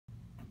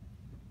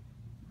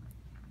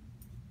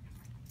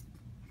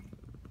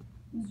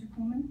Mr.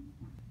 Kuhlman?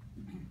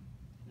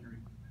 Henry.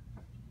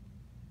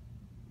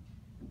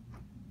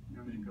 You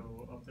want me to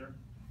go up there?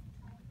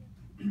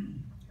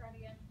 Try it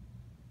again.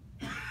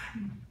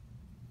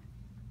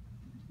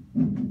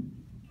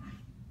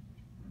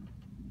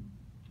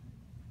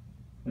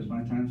 Has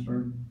my time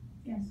started?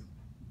 Yes.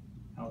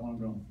 How long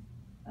ago?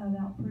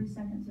 About 3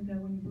 seconds ago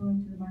when you blew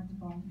into the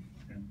microphone.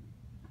 Okay.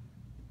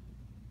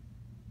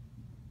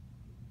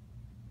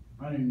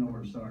 I don't even know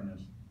where to start on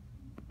this.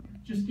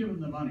 Just give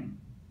them the money.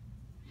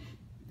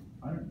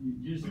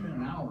 You just spent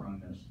an hour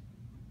on this.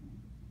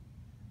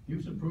 He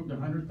was approved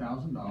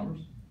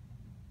 $100,000.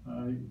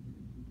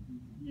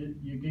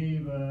 You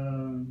gave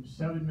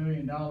 $7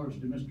 million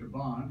to Mr.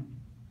 Bond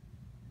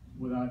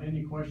without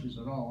any questions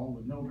at all,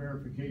 with no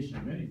verification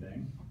of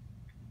anything.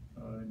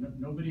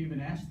 Nobody even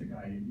asked the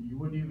guy. You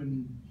wouldn't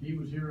even, he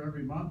was here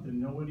every month and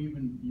no one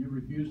even, you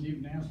refused to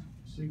even ask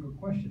a single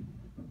question.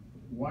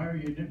 Why are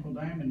you nickel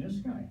diming this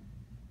guy?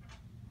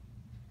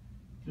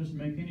 Doesn't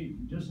make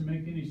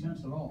any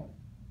sense at all.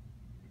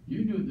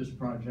 You knew this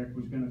project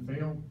was going to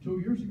fail 2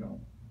 years ago.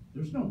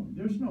 There's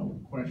no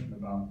question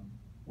about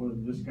whether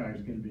this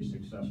guy's going to be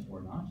successful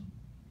or not.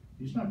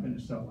 He's not going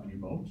to sell any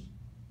boats.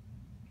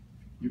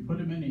 You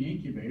put him in the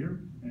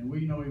incubator, and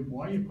we know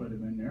why you put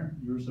him in there.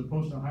 You were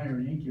supposed to hire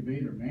an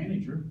incubator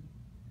manager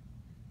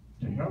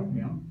to help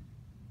him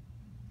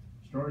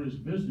start his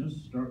business,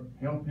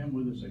 help him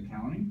with his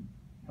accounting,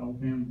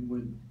 help him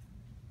with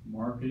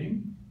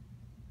marketing,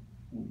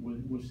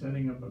 with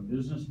setting up a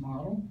business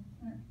model.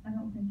 I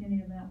don't think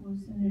any of that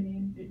was in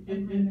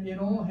any. It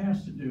all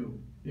has to do,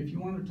 if you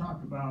want to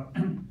talk about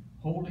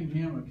holding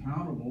him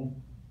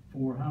accountable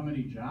for how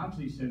many jobs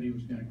he said he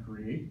was going to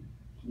create,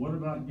 what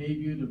about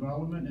debut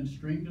development and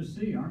stream to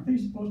sea? Aren't they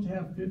supposed to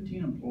have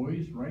 15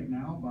 employees right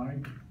now by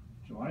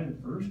July the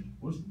 1st?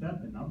 Wasn't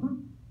that the number?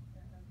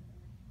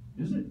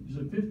 Is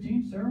it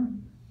 15, Sarah?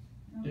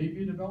 No.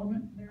 Debut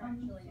development? They're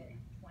actually at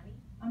 20.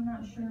 I'm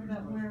not sure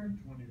about where.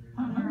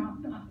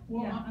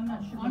 Well, Yeah, I'm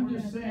not sure. I'm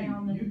just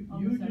saying,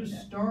 you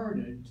just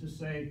started to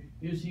say,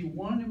 is he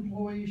 1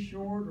 employee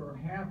short or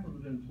half of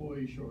an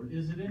employee short?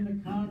 Is it in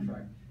the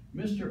contract?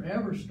 Mr.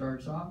 Evers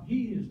starts off,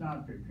 he is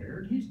not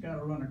prepared. He's got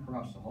to run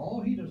across the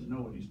hall. He doesn't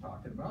know what he's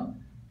talking about.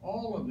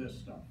 All of this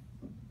stuff.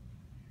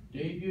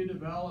 Debut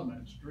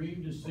development,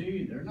 stream to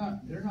sea, they're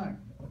not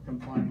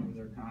complying with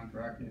their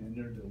contract and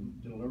their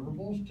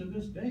deliverables to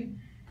this day.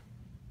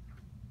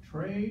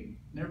 Trey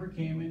never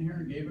came in here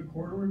and gave a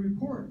quarterly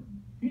report.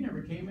 He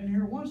never came in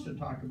here once to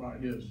talk about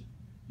his.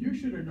 You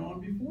should have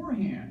known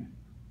beforehand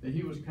that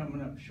he was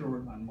coming up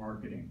short on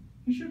marketing.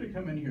 He should have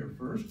come in here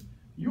first.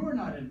 You're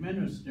not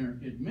administering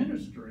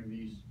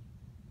these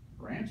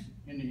grants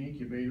in the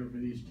incubator for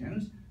these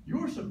tenants.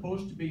 You're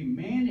supposed to be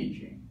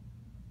managing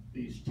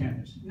these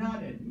tenants,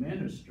 not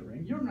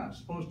administering. You're not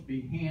supposed to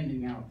be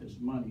handing out this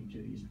money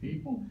to these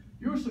people.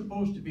 You're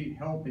supposed to be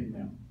helping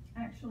them.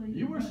 Actually,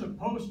 you were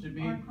supposed to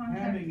be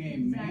having a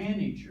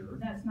manager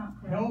that's not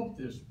correct. Help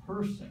this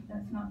person.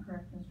 That's not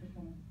correct, Mr.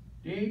 Kuhlman.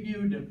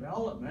 Debut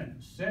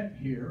development set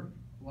here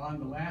on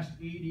the last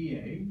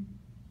EDA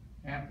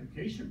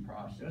application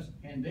process,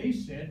 and they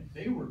said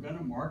they were going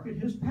to market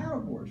his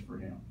paddleboards for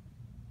him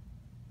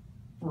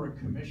for a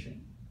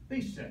commission.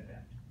 They said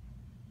that.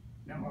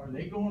 Now, are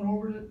they going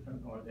over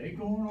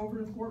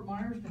to Fort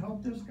Myers to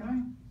help this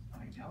guy?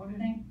 I doubt it.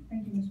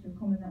 Thank you, Mr.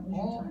 Kuhlman. That was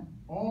your time.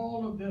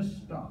 All of this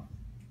stuff.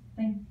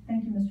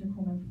 Thank you, Mr.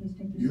 Kuhlman. Please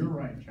take your seat. You're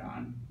right,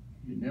 John.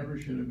 You never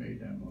should have made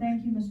that motion.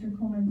 Thank you, Mr.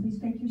 Kuhlman. Please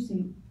take your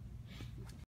seat.